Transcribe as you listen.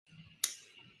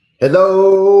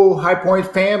Hello, High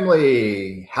Point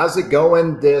family. How's it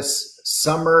going this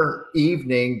summer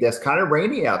evening? That's kind of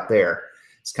rainy out there.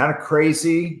 It's kind of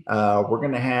crazy. We're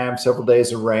going to have several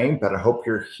days of rain, but I hope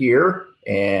you're here.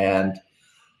 And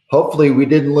hopefully, we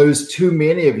didn't lose too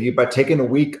many of you by taking a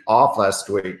week off last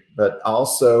week. But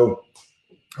also,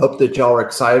 hope that y'all are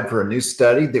excited for a new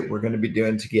study that we're going to be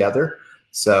doing together.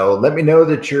 So let me know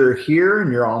that you're here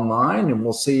and you're online, and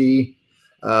we'll see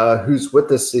who's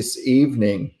with us this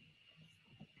evening.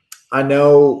 I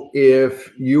know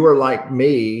if you are like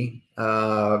me,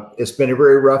 it's been a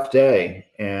very rough day,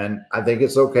 and I think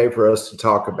it's okay for us to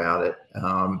talk about it.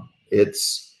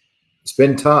 It's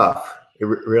been tough. It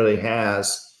really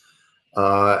has.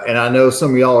 And I know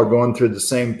some of y'all are going through the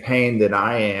same pain that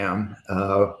I am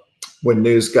when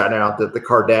news got out that the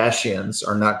Kardashians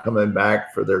are not coming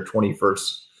back for their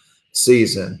 21st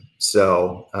season.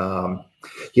 So,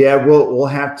 yeah, we'll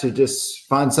have to just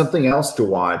find something else to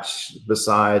watch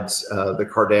besides the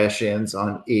Kardashians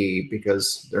on E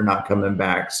because they're not coming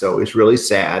back. So it's really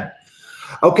sad.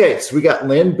 Okay, so we got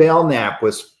Lynn Belknap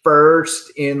was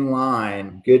first in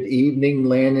line. Good evening,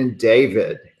 Lynn and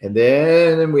David. And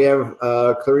then we have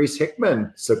Clarice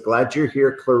Hickman. So glad you're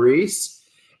here, Clarice.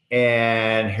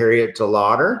 And Harriet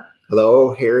DeLauder.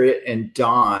 Hello, Harriet and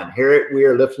Dawn. Harriet, we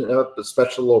are lifting up a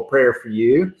special little prayer for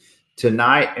you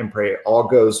tonight and pray all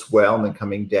goes well in the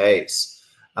coming days.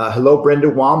 Hello,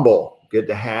 Brenda Womble. Good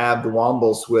to have the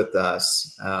Wombles with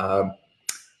us.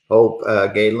 Hope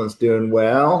Galen's doing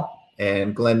well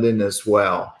and Glendon as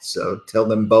well. So tell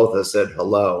them both I said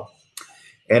hello.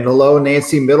 And hello,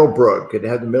 Nancy Middlebrook. Good to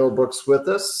have the Middlebrooks with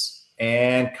us.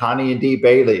 And Connie and Dee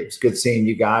Bailey. It's good seeing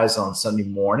you guys on Sunday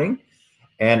morning.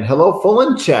 And hello,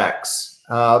 Fullen Checks.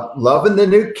 Loving the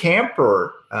new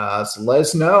camper. So let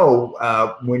us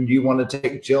know when you want to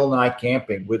take Jill and I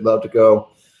camping. We'd love to go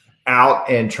out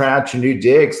and try out your new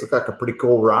digs. Look like a pretty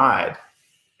cool ride.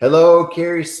 Hello,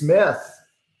 Carrie Smith.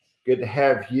 Good to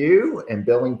have you. And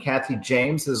Bill and Kathy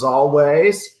James as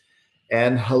always.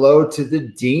 And hello to the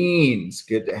Deans.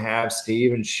 Good to have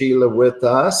Steve and Sheila with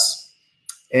us.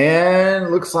 And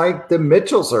it looks like the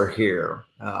Mitchells are here.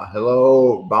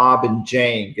 Hello, Bob and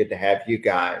Jane. Good to have you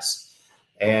guys.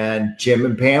 And Jim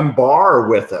and Pam Barr are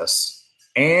with us.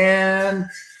 And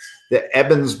the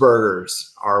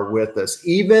Ebbensburgers are with us.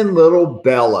 Even little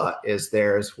Bella is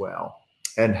there as well.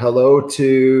 And hello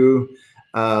to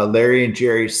Larry and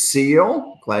Jerry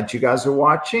Seal. Glad you guys are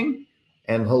watching.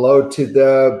 And hello to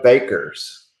the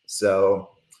Bakers. So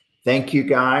thank you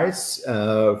guys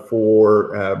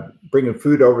for bringing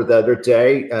food over the other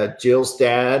day. Jill's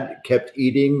dad kept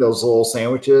eating those little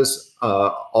sandwiches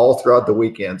all throughout the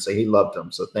weekend, so he loved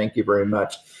them. So thank you very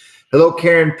much. Hello,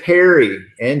 Karen Perry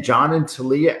and John and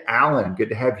Talia Allen. Good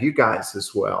to have you guys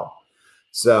as well.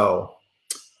 So,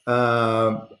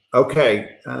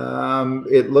 okay.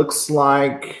 It looks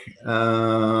like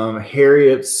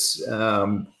Harriet's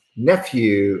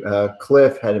nephew,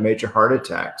 Cliff, had a major heart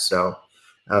attack. So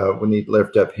we need to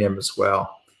lift up him as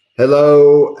well.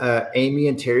 Hello, Amy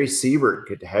and Terry Siebert.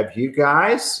 Good to have you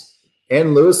guys.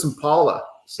 And Lewis and Paula.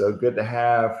 So good to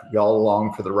have y'all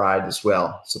along for the ride as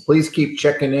well. So please keep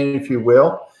checking in if you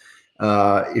will.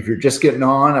 If you're just getting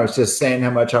on, I was just saying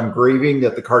how much I'm grieving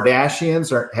that the Kardashians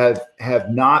have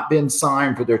not been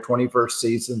signed for their 21st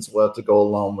seasons. We'll have to go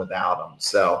alone without them.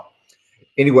 So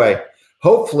anyway,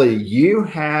 hopefully you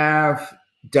have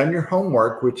done your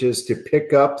homework, which is to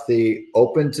pick up the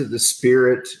Open to the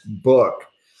Spirit book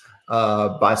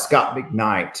by Scot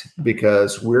McKnight,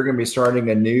 because we're going to be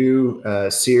starting a new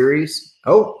series.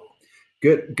 Oh,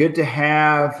 good to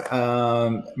have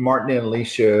Martin and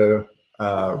Alicia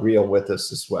Reel with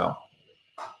us as well.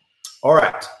 All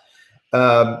right.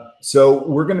 So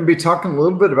we're going to be talking a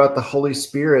little bit about the Holy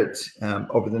Spirit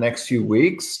over the next few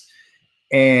weeks.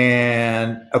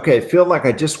 And okay, I feel like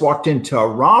I just walked into a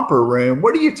romper room.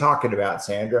 What are you talking about,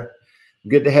 Sandra?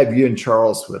 Good to have you and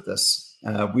Charles with us.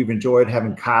 We've enjoyed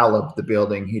having Kyle up the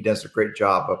building. He does a great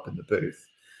job up in the booth.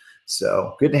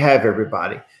 So good to have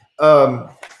everybody.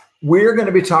 We're going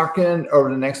to be talking over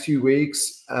the next few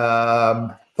weeks,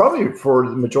 probably for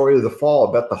the majority of the fall,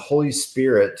 about the Holy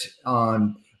Spirit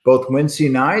on both Wednesday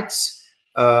nights.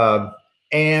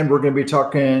 And we're going to be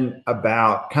talking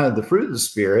about kind of the fruit of the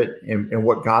Spirit and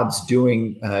what God's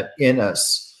doing in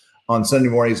us on Sunday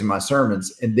mornings in my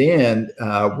sermons. And then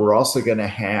we're also going to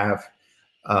have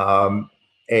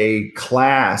a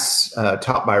class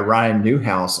taught by Ryan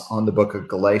Newhouse on the book of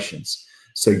Galatians.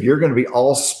 So you're going to be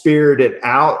all spirited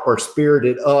out or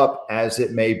spirited up as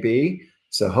it may be.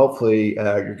 So hopefully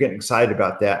you're getting excited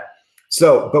about that.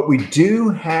 So, but we do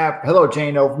have, hello,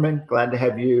 Jane Overman. Glad to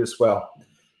have you as well.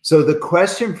 So the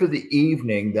question for the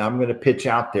evening that I'm going to pitch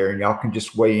out there, and y'all can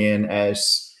just weigh in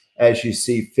as you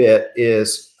see fit,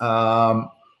 is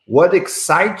what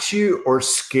excites you or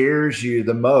scares you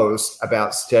the most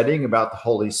about studying about the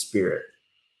Holy Spirit?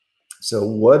 So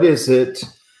what is it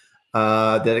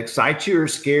that excites you or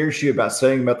scares you about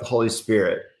studying about the Holy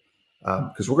Spirit?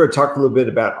 Because we're going to talk a little bit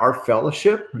about our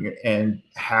fellowship and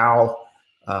how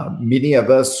many of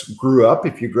us grew up,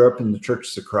 if you grew up in the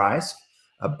Churches of Christ.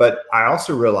 But I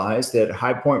also realized that at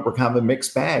High Point, we're kind of a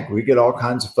mixed bag. We get all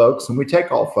kinds of folks and we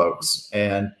take all folks.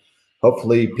 And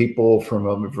hopefully people from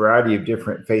a variety of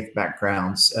different faith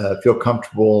backgrounds feel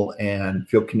comfortable and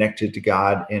feel connected to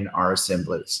God in our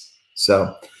assemblies.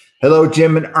 So hello,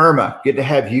 Jim and Irma. Good to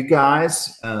have you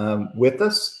guys with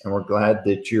us. And we're glad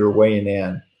that you're weighing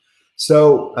in.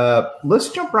 So let's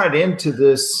jump right into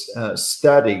this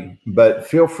study, but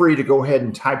feel free to go ahead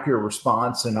and type your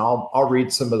response and I'll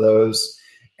read some of those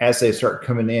as they start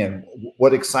coming in.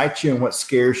 What excites you and what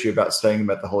scares you about studying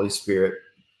about the Holy Spirit?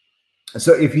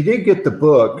 So if you did get the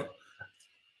book,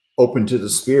 Open to the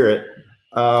Spirit,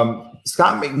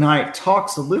 Scot McKnight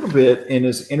talks a little bit in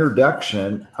his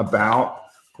introduction about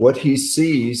what he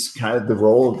sees kind of the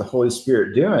role of the Holy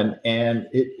Spirit doing. And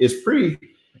it is pretty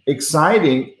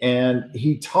exciting. And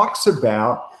he talks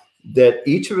about that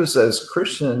each of us as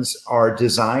Christians are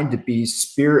designed to be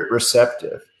spirit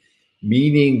receptive,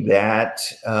 meaning that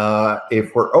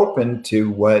if we're open to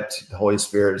what the Holy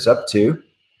Spirit is up to,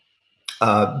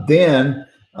 then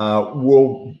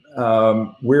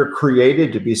we're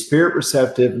created to be spirit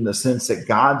receptive in the sense that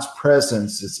God's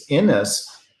presence is in us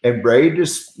and ready to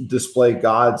display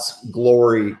God's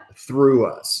glory through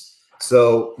us.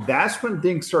 So that's when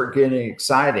things start getting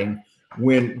exciting,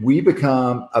 when we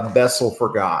become a vessel for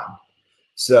God.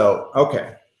 So,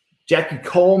 okay, Jackie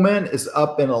Coleman is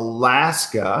up in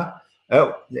Alaska.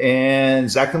 Oh,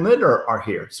 and Zach and Lynn are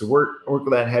here. So we're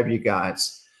glad to have you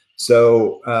guys.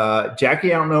 So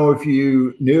Jackie, I don't know if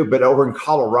you knew, but over in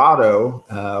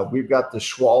Colorado, we've got the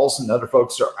Schwalls and other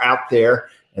folks are out there,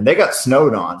 and they got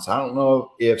snowed on. So I don't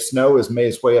know if snow has made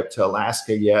its way up to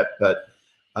Alaska yet, but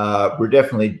we're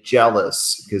definitely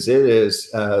jealous because it is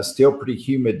still pretty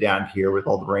humid down here with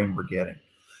all the rain we're getting.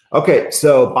 Okay,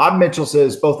 so Bob Mitchell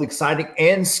says both exciting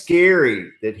and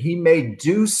scary that he may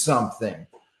do something.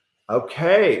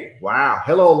 Okay, wow.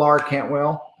 Hello, Laura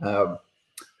Cantwell.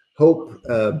 Hope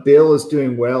Bill is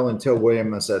doing well. Until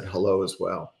William, I said hello as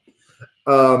well.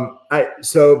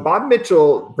 So Bob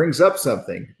Mitchell brings up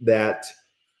something that,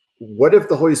 what if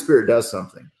the Holy Spirit does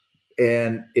something?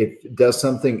 And if it does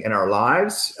something in our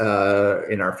lives,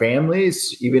 in our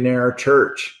families, even in our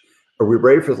church, are we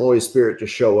ready for the Holy Spirit to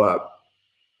show up?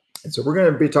 And so we're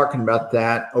going to be talking about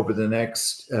that over the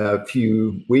next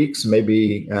few weeks,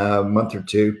 maybe a month or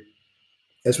two,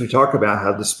 as we talk about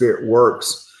how the Spirit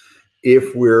works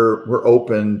if we're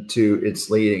open to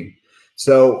its leading.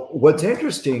 So what's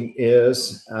interesting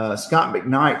is Scot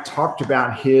McKnight talked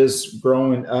about his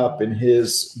growing up and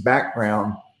his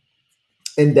background,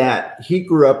 in that he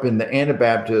grew up in the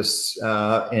Anabaptist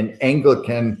and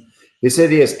Anglican. He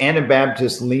said he has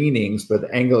Anabaptist leanings, but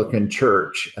the Anglican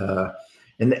Church.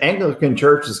 And the Anglican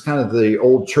Church is kind of the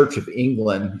old Church of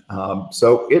England.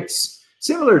 So it's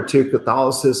similar to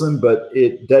Catholicism, but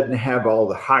it doesn't have all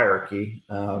the hierarchy,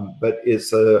 but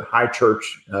it's a high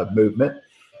church movement.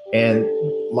 And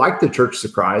like the Churches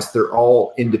of Christ, they're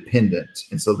all independent.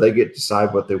 And so they get to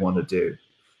decide what they want to do.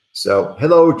 So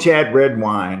hello, Chad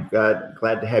Redwine.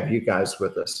 Glad to have you guys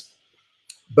with us.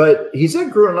 But he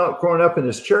said growing up in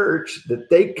his church that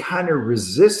they kind of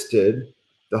resisted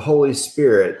the Holy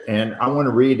Spirit. And I want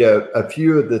to read a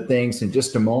few of the things in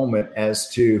just a moment as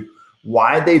to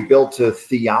why they built a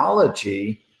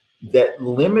theology that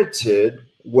limited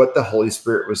what the Holy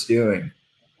Spirit was doing.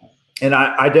 And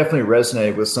I definitely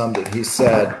resonated with some that he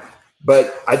said.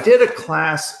 But I did a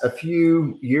class a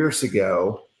few years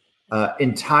ago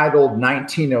entitled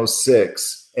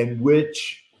 1906, in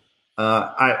which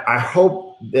I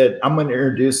hope that I'm going to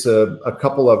introduce a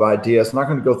couple of ideas. I'm not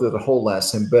going to go through the whole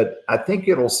lesson, but I think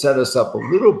it'll set us up a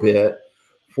little bit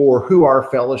for who our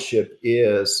fellowship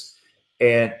is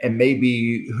and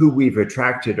maybe who we've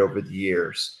attracted over the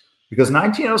years. Because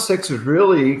 1906 is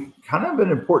really kind of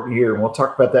an important year, and we'll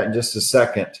talk about that in just a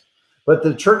second. But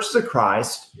the Churches of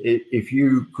Christ, if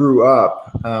you grew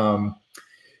up,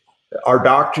 our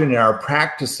doctrine and our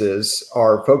practices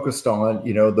are focused on,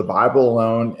 the Bible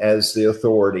alone as the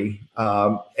authority.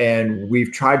 And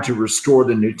we've tried to restore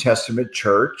the New Testament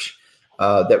church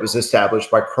that was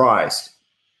established by Christ.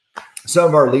 Some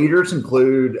of our leaders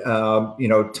include,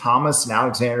 Thomas and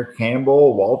Alexander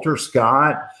Campbell, Walter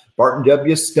Scott, Barton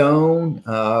W. Stone,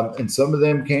 and some of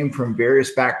them came from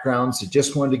various backgrounds that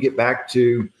just wanted to get back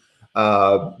to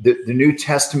the New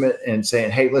Testament and saying,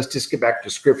 hey, let's just get back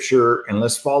to Scripture and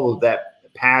let's follow that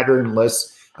pattern.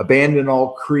 Let's abandon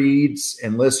all creeds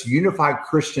and let's unify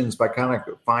Christians by kind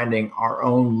of finding our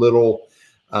own little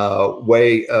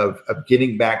way of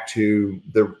getting back to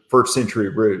the first century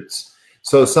roots.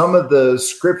 So some of the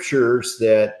scriptures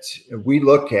that we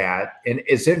look at, and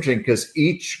it's interesting because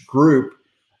each group,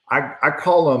 I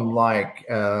call them like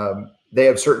they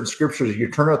have certain scriptures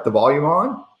you turn up the volume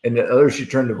on, and then others you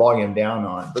turn the volume down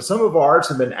on. But some of ours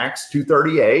have been Acts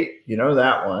 2:38, you know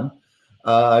that one.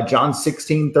 John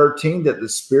 16:13, that the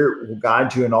Spirit will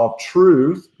guide you in all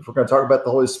truth. If we're going to talk about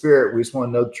the Holy Spirit, we just want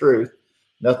to know the truth,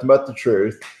 nothing but the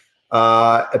truth.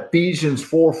 Ephesians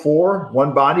 4:4,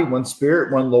 one body, one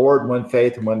Spirit, one Lord, one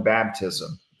faith, and one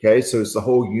baptism. Okay, so it's the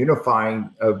whole unifying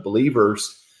of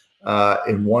believers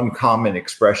in one common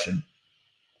expression.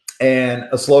 And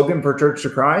a slogan for Church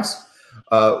of Christ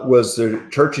was the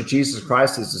Church of Jesus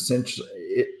Christ is essentially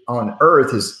on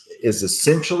earth is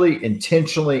essentially,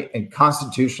 intentionally, and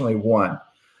constitutionally one.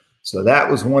 So that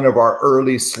was one of our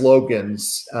early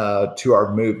slogans to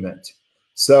our movement.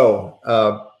 So,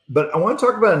 but I want to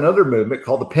talk about another movement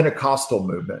called the Pentecostal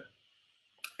movement.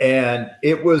 And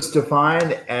it was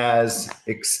defined as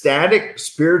ecstatic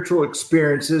spiritual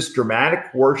experiences,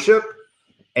 dramatic worship,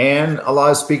 and a lot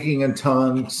of speaking in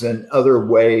tongues and other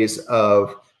ways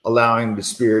of allowing the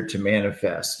Spirit to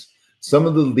manifest. Some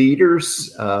of the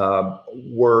leaders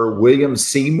were William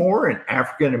Seymour, an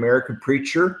African-American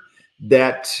preacher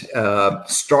that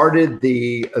started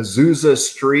the Azusa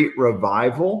Street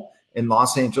Revival in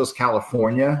Los Angeles,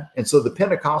 California. And so the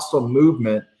Pentecostal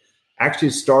movement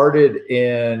actually started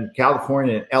in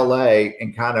California and LA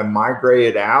and kind of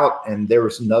migrated out. And there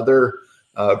was another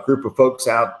group of folks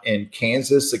out in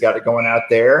Kansas that got it going out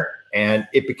there. And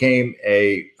it became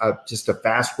just a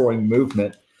fast growing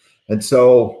movement. And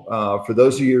so for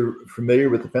those of you familiar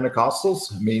with the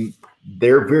Pentecostals, I mean,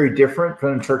 they're very different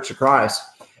from the Church of Christ.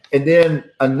 And then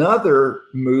another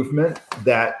movement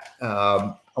that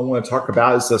I want to talk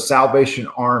about is the Salvation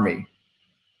Army.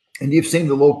 And you've seen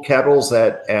the little kettles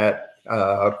at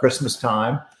Christmas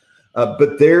time,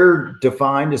 but they're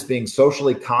defined as being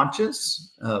socially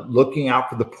conscious, looking out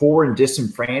for the poor and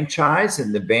disenfranchised,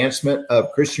 and the advancement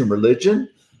of Christian religion,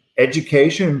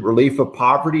 education, relief of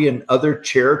poverty, and other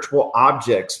charitable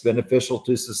objects beneficial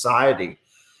to society.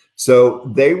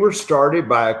 So they were started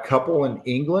by a couple in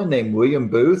England named William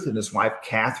Booth and his wife,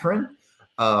 Catherine,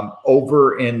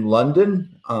 over in London,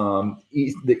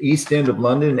 the East End of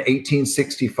London in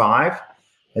 1865.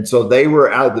 And so they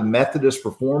were out of the Methodist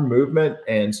Reform movement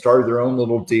and started their own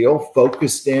little deal,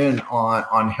 focused in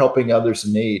on helping others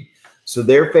in need. So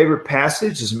their favorite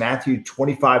passage is Matthew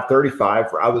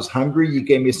 25:35, where I was hungry, you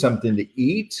gave me something to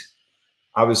eat.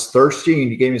 I was thirsty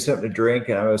and you gave me something to drink,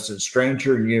 and I was a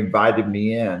stranger and you invited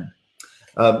me in.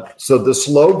 So the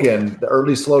slogan, the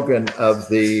early slogan of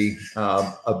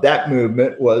that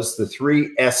movement was the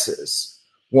 3 S's.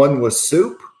 One was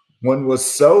soup, one was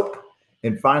soap,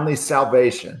 and finally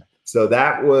salvation. So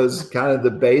that was kind of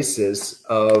the basis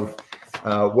of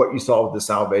what you saw with the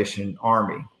Salvation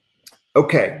Army.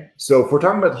 Okay, so if we're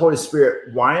talking about the Holy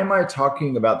Spirit, why am I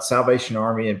talking about Salvation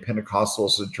Army and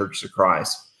Pentecostals and Church of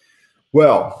Christ?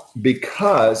 Well,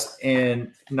 because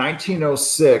in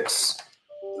 1906,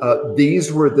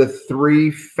 these were the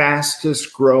 3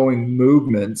 fastest growing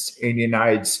movements in the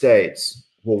United States.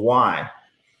 Well, why?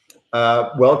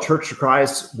 Well, Church of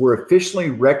Christ were officially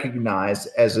recognized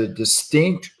as a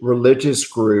distinct religious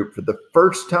group for the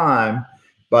first time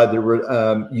by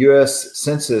the U.S.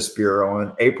 Census Bureau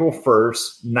on April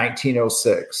 1st,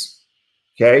 1906.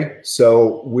 Okay,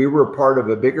 so we were part of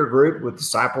a bigger group with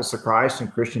Disciples of Christ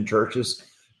and Christian churches,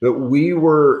 but we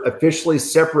were officially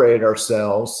separated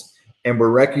ourselves and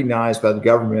were recognized by the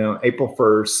government on April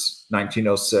 1st,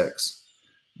 1906.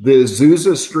 The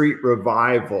Azusa Street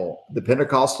Revival, the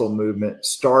Pentecostal movement,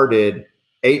 started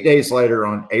 8 days later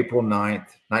on April 9th,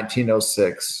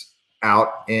 1906,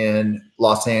 out in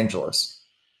Los Angeles.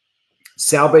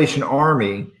 Salvation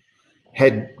Army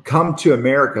had come to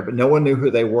America, but no one knew who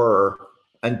they were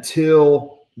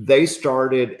until they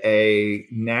started a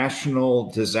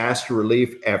national disaster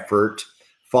relief effort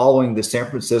following the San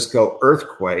Francisco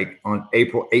earthquake on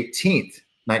April 18th,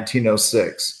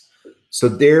 1906. So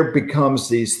there becomes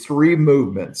these 3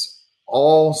 movements,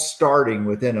 all starting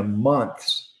within a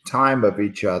month's time of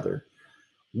each other.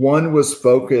 One was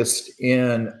focused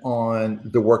in on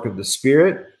the work of the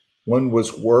Spirit. One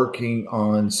was working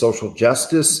on social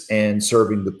justice and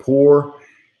serving the poor.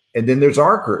 And then there's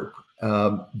our group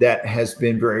that has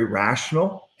been very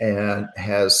rational and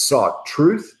has sought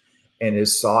truth and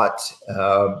has sought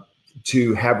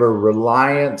to have a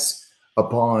reliance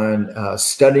upon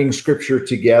studying scripture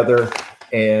together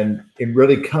and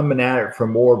really coming at it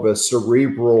from more of a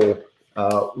cerebral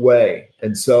way.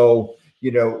 And so,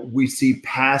 we see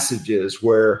passages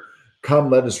where,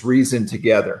 come, let us reason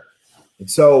together. And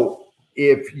so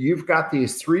if you've got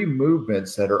these three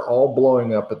movements that are all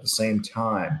blowing up at the same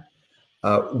time,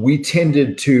 we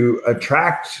tended to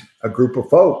attract a group of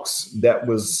folks that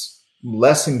was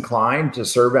less inclined to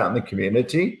serve out in the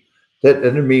community. That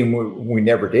doesn't mean we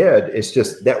never did. It's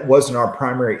just that wasn't our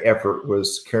primary effort,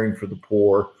 was caring for the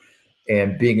poor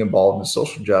and being involved in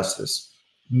social justice.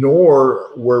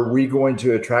 Nor were we going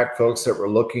to attract folks that were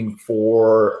looking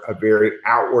for a very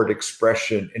outward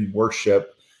expression in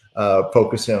worship,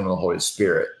 focusing on the Holy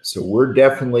Spirit. So we're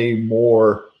definitely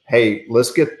more, hey,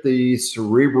 let's get the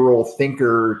cerebral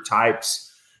thinker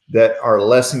types that are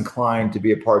less inclined to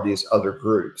be a part of these other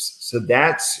groups. So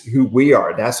that's who we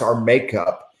are. That's our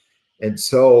makeup. And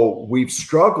so we've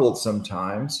struggled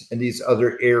sometimes in these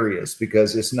other areas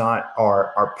because it's not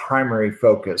our primary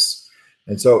focus.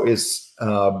 And so it's,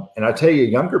 and I tell you,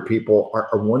 younger people are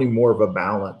wanting more of a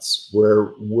balance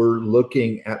where we're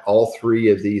looking at all three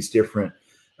of these different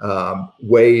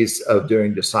ways of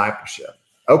doing discipleship.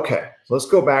 Okay, so let's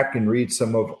go back and read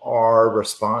some of our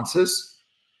responses.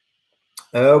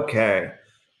 Okay.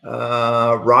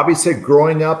 Robbie said,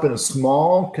 growing up in a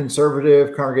small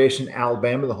conservative congregation in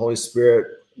Alabama, the Holy Spirit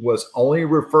was only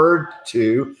referred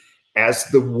to as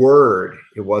the Word.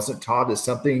 It wasn't taught as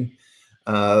something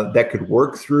that could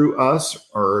work through us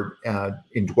or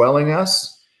indwelling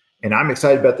us. And I'm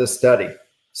excited about this study.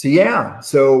 So yeah,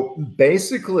 so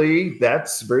basically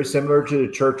that's very similar to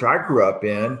the church I grew up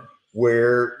in,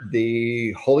 where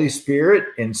the Holy Spirit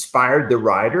inspired the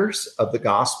writers of the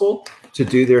gospel to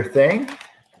do their thing.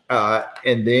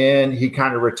 And then he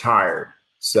kind of retired.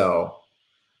 So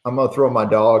I'm going to throw my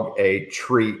dog a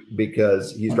treat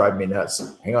because he's driving me nuts.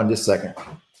 Hang on just a second.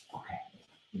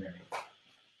 Okay.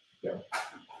 Go.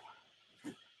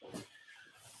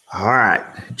 All right.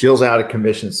 Jill's out of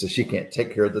commission, so she can't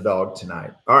take care of the dog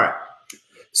tonight. All right.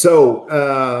 So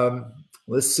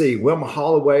let's see. Wilma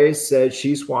Holloway said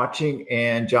she's watching,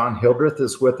 and John Hildreth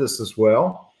is with us as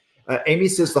well. Amy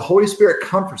says, the Holy Spirit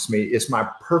comforts me. It's my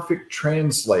perfect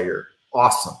translator.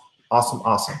 Awesome. Awesome.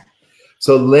 Awesome.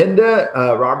 So Linda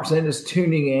Robertson is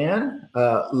tuning in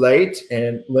late.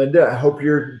 And Linda, I hope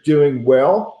you're doing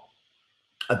well.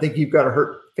 I think you've got a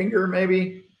hurt finger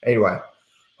maybe. Anyway,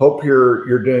 hope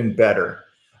you're doing better.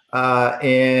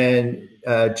 And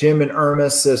Jim and Irma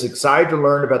says, excited to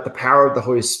learn about the power of the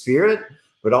Holy Spirit,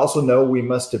 but also know we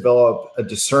must develop a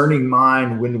discerning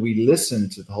mind when we listen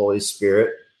to the Holy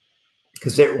Spirit,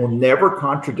 because it will never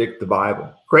contradict the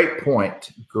Bible. Great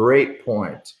point. Great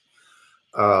point.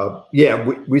 Yeah,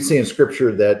 we see in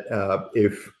Scripture that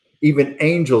if even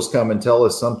angels come and tell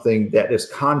us something that is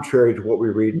contrary to what we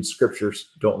read in Scriptures,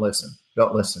 don't listen.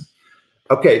 Don't listen.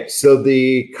 Okay, so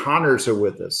the Connors are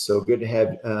with us. So good to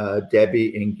have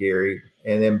Debbie and Gary.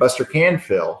 And then Buster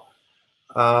Canfield.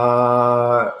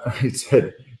 He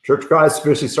said, Church Christ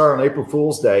officially started on April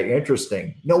Fool's Day.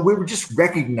 Interesting. No, we were just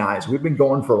recognized. We've been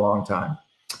going for a long time.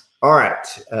 All right.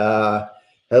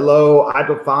 Hello,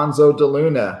 Adelfonso de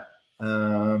Luna.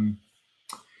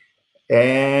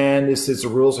 And this is the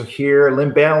rules are here.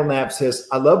 Lynn Belknap says,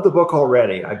 I love the book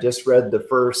already. I just read the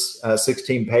first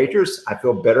 16 pages. I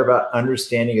feel better about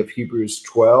understanding of Hebrews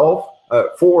 12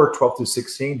 through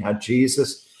 16, how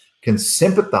Jesus can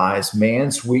sympathize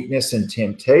man's weakness and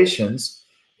temptations.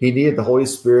 He needed the Holy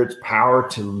Spirit's power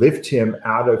to lift him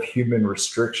out of human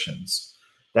restrictions.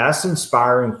 That's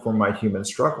inspiring for my human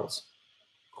struggles.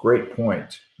 Great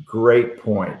point. Great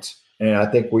point. And I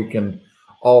think we can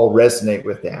all resonate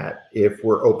with that if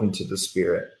we're open to the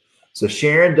Spirit. So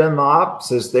Sharon Dunlop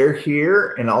says they're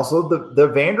here, and also the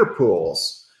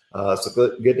Vanderpools. So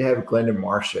good to have Glenn and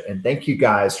Marcia. And thank you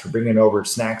guys for bringing over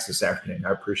snacks this afternoon.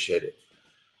 I appreciate it.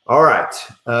 All right.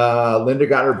 Linda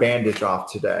got her bandage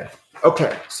off today.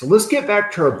 Okay, so let's get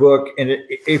back to our book. And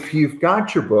if you've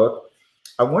got your book,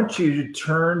 I want you to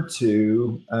turn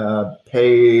to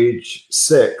page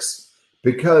 6,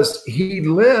 because he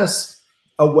lists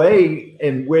a way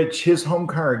in which his home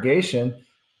congregation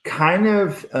kind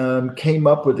of came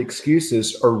up with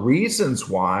excuses or reasons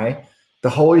why the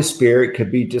Holy Spirit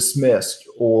could be dismissed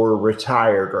or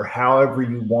retired, or however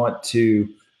you want to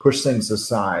push things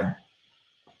aside.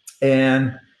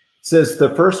 And says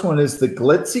the first one is the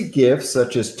glitzy gifts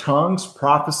such as tongues,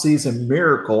 prophecies, and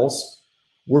miracles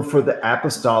were for the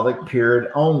apostolic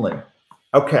period only.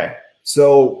 Okay,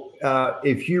 so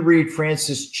if you read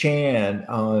Francis Chan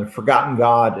on Forgotten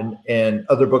God and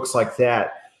other books like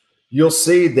that, you'll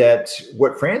see that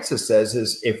what Francis says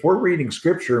is if we're reading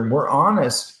scripture and we're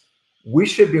honest, we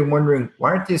should be wondering, why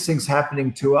aren't these things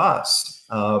happening to us?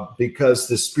 Because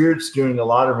the Spirit's doing a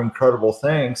lot of incredible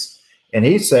things. And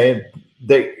he's saying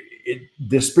that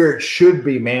the Spirit should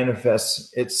be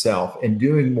manifest itself and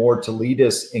doing more to lead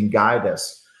us and guide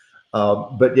us.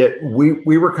 But yet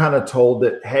we were kind of told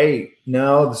that, hey,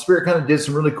 no, the Spirit kind of did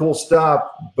some really cool stuff,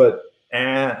 but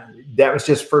that was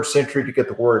just first century to get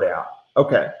the word out.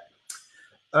 Okay.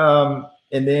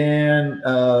 And then 3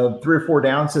 or 4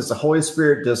 down says the Holy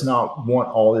Spirit does not want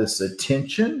all this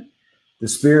attention. The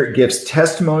Spirit gives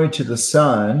testimony to the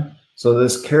Son. So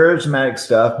this charismatic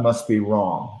stuff must be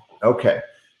wrong. Okay.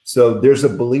 So there's a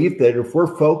belief that if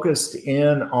we're focused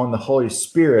in on the Holy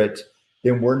Spirit,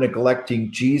 then we're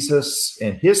neglecting Jesus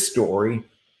and his story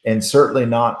and certainly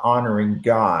not honoring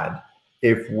God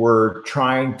if we're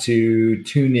trying to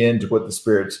tune in to what the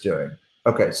Spirit's doing.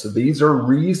 Okay. So these are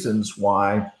reasons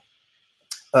why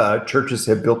churches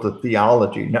have built a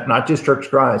theology, not just Church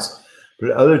of Christ,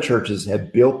 but other churches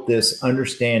have built this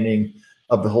understanding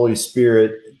of the Holy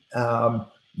Spirit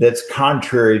that's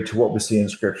contrary to what we see in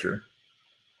Scripture.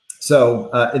 So,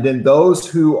 and then those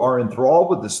who are enthralled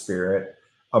with the Spirit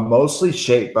are mostly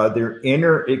shaped by their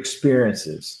inner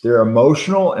experiences, their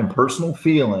emotional and personal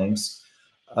feelings,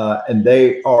 and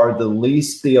they are the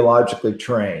least theologically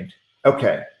trained.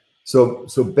 Okay, so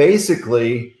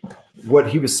basically, what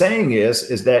he was saying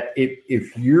is that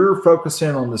if you're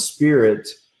focusing on the Spirit,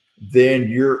 then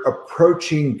you're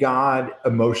approaching God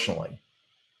emotionally,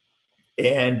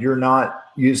 and you're not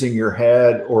using your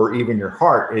head or even your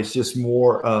heart. It's just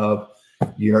more of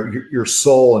your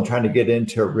soul and trying to get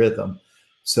into a rhythm.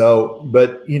 So,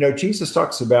 but Jesus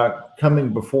talks about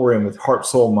coming before him with heart,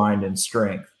 soul, mind, and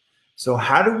strength. So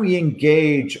how do we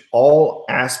engage all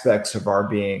aspects of our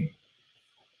being?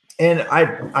 And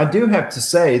I do have to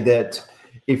say that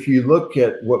if you look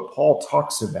at what Paul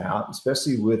talks about,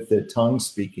 especially with the tongue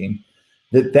speaking,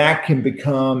 that can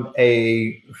become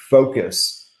a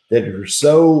focus, that you're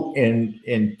so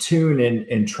in tune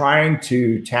and trying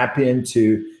to tap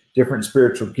into different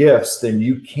spiritual gifts, then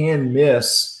you can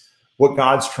miss what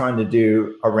God's trying to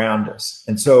do around us.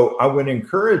 And so I would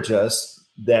encourage us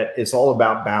that it's all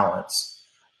about balance.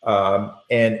 And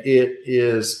it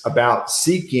is about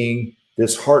seeking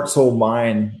this heart, soul,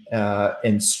 mind,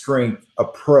 and strength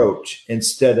approach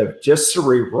instead of just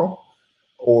cerebral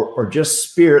or just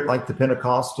spirit like the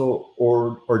Pentecostal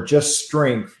or just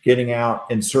strength getting out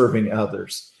and serving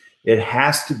others. It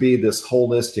has to be this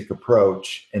holistic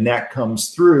approach, and that comes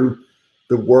through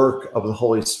the work of the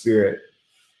Holy Spirit.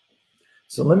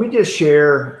 So let me just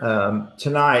share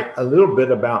tonight a little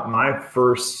bit about my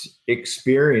first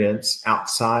experience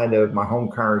outside of my home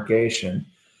congregation.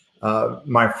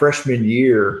 My freshman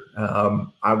year,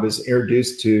 I was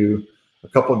introduced to a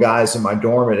couple of guys in my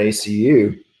dorm at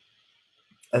ACU,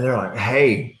 and they're like,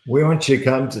 hey, we want you to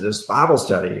come to this Bible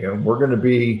study, and we're going to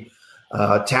be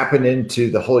tapping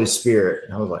into the Holy Spirit.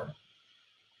 And I was like,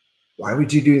 why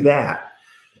would you do that?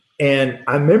 And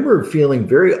I remember feeling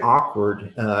very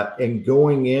awkward in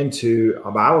going into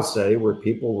a Bible study where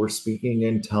people were speaking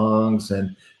in tongues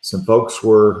and some folks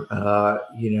were,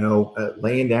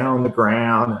 laying down on the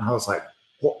ground. And I was like,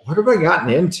 what have I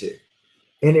gotten into?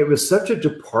 And it was such a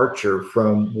departure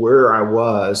from where I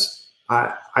was.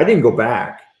 I didn't go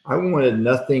back. I wanted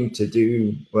nothing to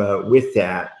do with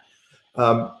that.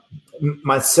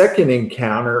 My second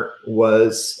encounter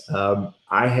was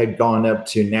I had gone up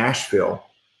to Nashville,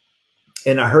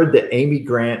 and I heard that Amy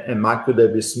Grant and Michael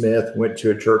W. Smith went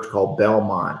to a church called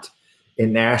Belmont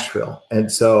in Nashville.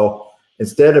 And so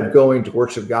instead of going to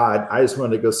worship God, I just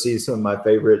wanted to go see some of my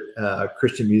favorite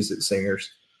Christian music singers.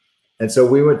 And so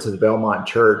we went to the Belmont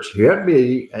Church, who had to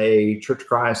be a Church of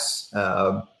Christ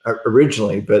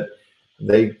originally, but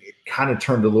they kind of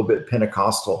turned a little bit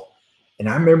Pentecostal. And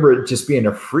I remember it just being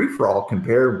a free-for-all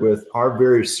compared with our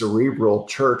very cerebral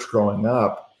church growing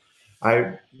up.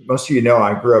 Most of you know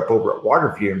I grew up over at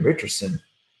Waterview in Richardson,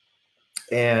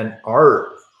 and our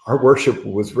worship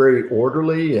was very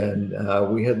orderly, and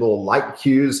we had little light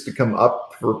cues to come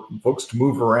up for folks to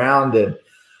move around. And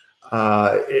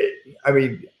I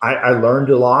learned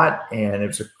a lot, and it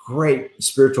was a great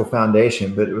spiritual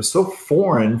foundation, but it was so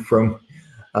foreign from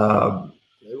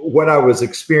what I was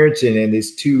experiencing in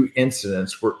these two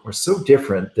incidents were so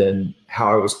different than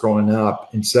how I was growing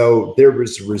up. And so there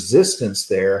was resistance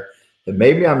there that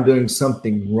maybe I'm doing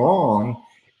something wrong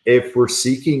if we're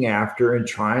seeking after and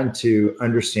trying to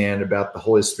understand about the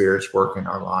Holy Spirit's work in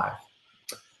our life.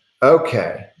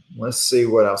 Okay, Let's see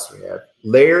what else we have.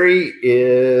 Larry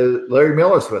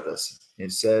Miller's with us.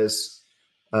 It says,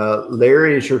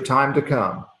 Larry, is your time to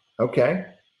come. Okay.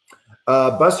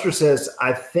 Buster says,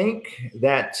 I think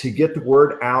that to get the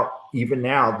word out even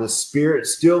now, the Spirit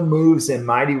still moves in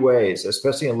mighty ways,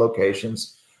 especially in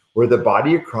locations where the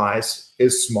body of Christ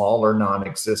is small or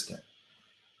non-existent.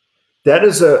 That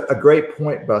is a great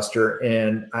point, Buster.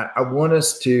 And I want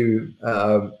us to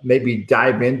maybe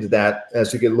dive into that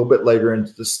as we get a little bit later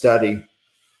into the study.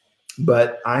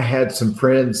 But I had some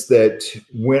friends that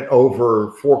went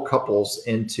over 4 couples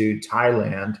into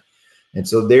Thailand. And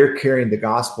so they're carrying the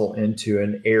gospel into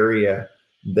an area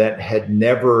that had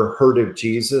never heard of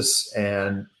Jesus.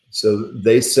 And so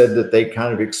they said that they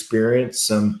kind of experienced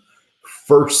some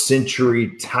first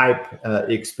century type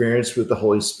experience with the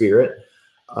Holy Spirit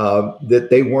that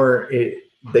they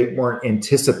weren't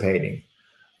anticipating.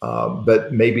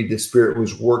 But maybe the Spirit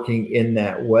was working in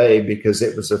that way because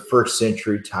it was a first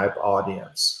century type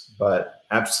audience. But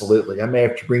absolutely, I may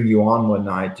have to bring you on one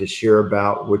night to share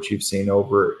about what you've seen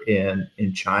over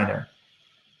in China.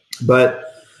 But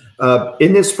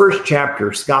in this first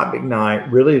chapter, Scot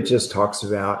McKnight really just talks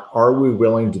about, are we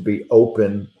willing to be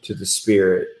open to the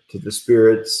Spirit, to the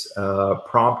Spirit's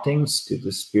promptings, to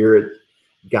the Spirit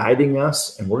guiding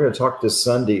us? And we're going to talk this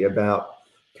Sunday about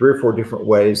 3 or 4 different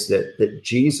ways that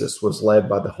Jesus was led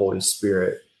by the Holy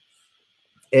Spirit.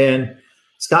 And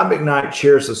Scot McKnight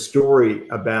shares a story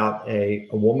about a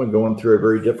woman going through a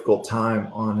very difficult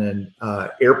time on an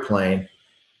airplane,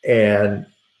 and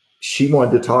she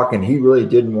wanted to talk and he really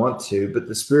didn't want to, but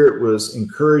the Spirit was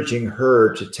encouraging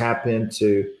her to tap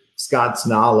into Scott's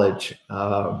knowledge.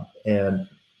 And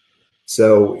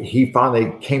so he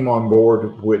finally came on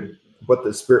board with what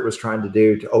the Spirit was trying to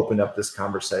do to open up this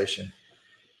conversation.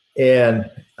 And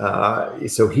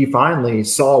so he finally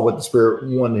saw what the Spirit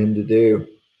wanted him to do.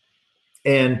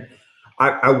 And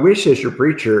I wish as your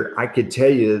preacher, I could tell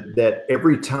you that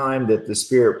every time that the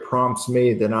Spirit prompts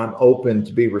me that I'm open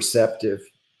to be receptive.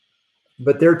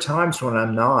 But there are times when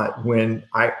I'm not, when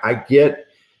I get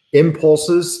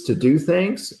impulses to do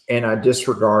things and I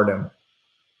disregard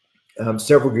them.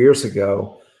 Several years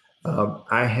ago,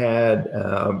 I had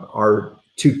our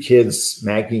 2 kids,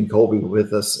 Maggie and Colby,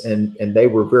 with us, and they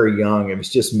were very young. It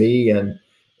was just me and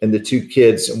the 2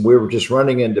 kids, and we were just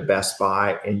running into Best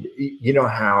Buy. And you know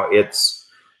how it's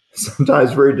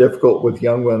sometimes very difficult with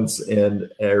young ones in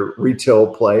a retail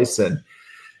place. And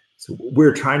so we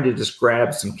were trying to just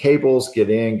grab some cables, get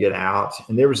in, get out.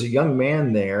 And there was a young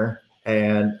man there,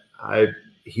 and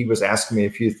he was asking me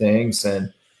a few things.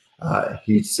 And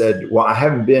he said, well, I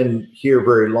haven't been here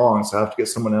very long, so I have to get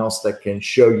someone else that can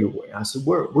show you. I said,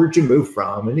 where'd you move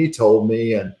from? And he told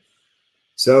me. And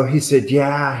so he said,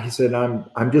 yeah, he said,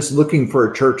 I'm just looking for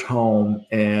a church home.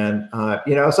 And,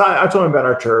 so I told him about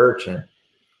our church, and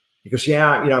he goes, yeah,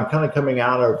 I'm kind of coming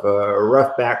out of a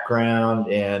rough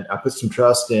background, and I put some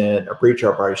trust in a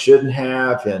preacher I probably shouldn't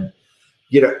have. And,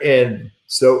 and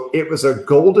so it was a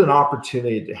golden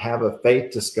opportunity to have a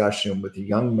faith discussion with a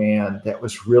young man that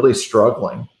was really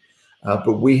struggling.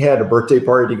 But we had a birthday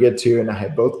party to get to, and I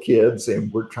had both kids,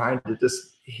 and we're trying to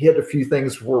just hit a few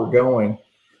things before we're going.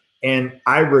 And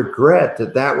I regret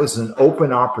that was an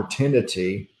open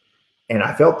opportunity. And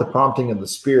I felt the prompting of the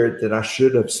Spirit that I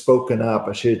should have spoken up.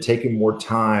 I should have taken more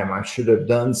time. I should have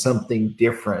done something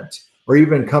different, or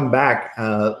even come back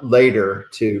later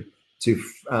to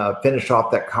finish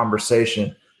off that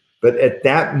conversation. But at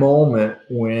that moment,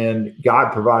 when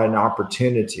God provided an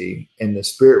opportunity and the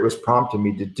Spirit was prompting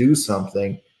me to do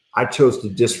something, I chose to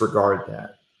disregard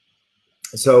that.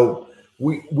 So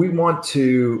we want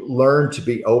to learn to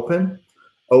be open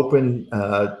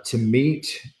to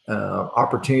meet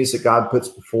opportunities that God puts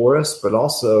before us, but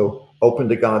also open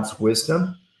to God's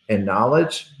wisdom and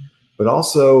knowledge, but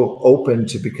also open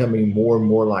to becoming more and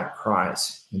more like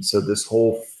Christ. And so this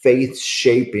whole faith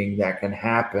shaping that can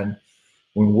happen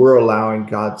when we're allowing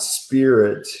God's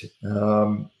Spirit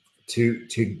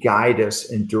to guide us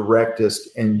and direct us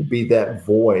and to be that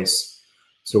voice.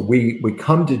 So we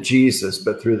come to Jesus,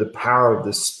 but through the power of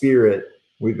the Spirit,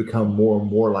 we become more and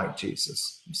more like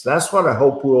Jesus. So that's what I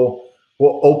hope we'll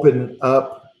open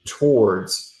up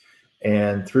towards.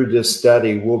 And through this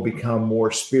study, we'll become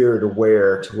more Spirit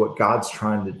aware to what God's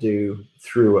trying to do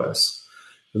through us.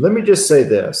 But let me just say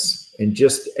this, and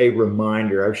just a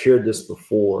reminder, I've shared this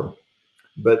before,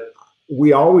 but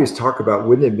we always talk about,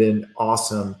 wouldn't it have been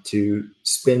awesome to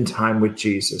spend time with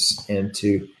Jesus and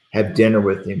to have dinner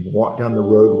with him, walk down the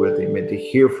road with him, and to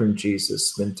hear from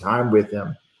Jesus, spend time with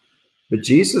him. But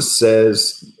Jesus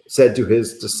said to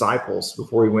his disciples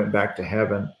before he went back to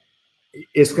heaven,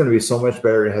 it's going to be so much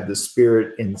better to have the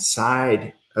Spirit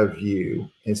inside of you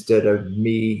instead of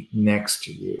me next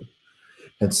to you.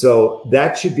 And so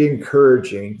that should be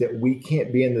encouraging, that we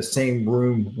can't be in the same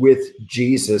room with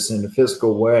Jesus in a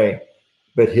physical way,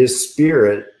 but his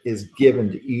spirit is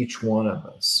given to each one of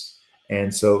us.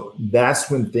 And so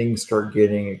that's when things start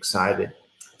getting excited.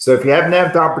 So if you haven't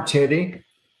had the opportunity,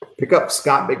 pick up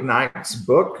Scot McKnight's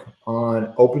book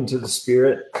on Open to the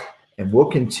Spirit, and we'll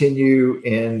continue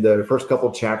in the first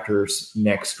couple chapters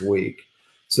next week.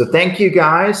 So thank you,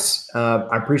 guys.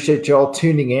 I appreciate y'all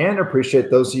tuning in. I appreciate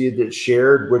those of you that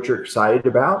shared what you're excited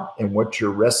about and what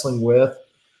you're wrestling with.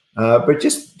 But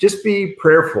just be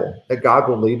prayerful that God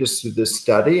will lead us through this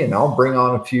study, and I'll bring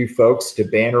on a few folks to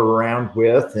banter around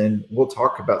with, and we'll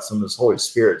talk about some of this Holy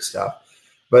Spirit stuff.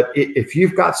 But if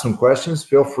you've got some questions,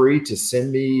 feel free to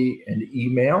send me an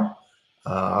email.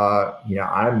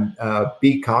 I'm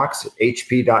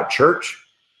bcox@hp.church.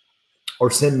 Or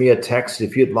send me a text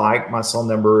if you'd like. My cell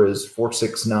number is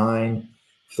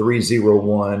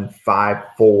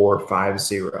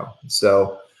 469-301-5450.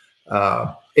 So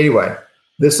anyway,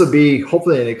 this will be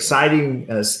hopefully an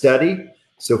exciting study.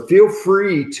 So feel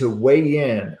free to weigh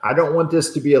in. I don't want this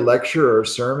to be a lecture or a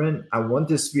sermon. I want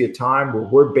this to be a time where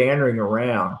we're bantering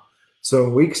around. So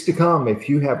in weeks to come, if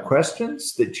you have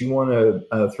questions that you want to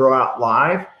throw out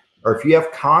live, or if you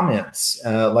have comments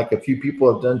like a few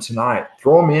people have done tonight,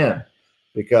 throw them in.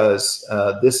 Because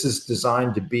this is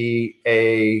designed to be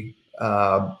a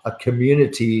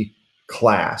community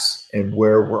class and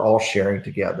where we're all sharing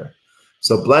together.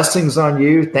 So blessings on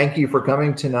you. Thank you for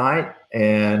coming tonight,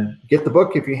 and get the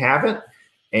book if you haven't,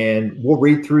 and we'll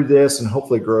read through this and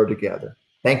hopefully grow together.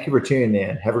 Thank you for tuning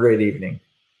in. Have a great evening.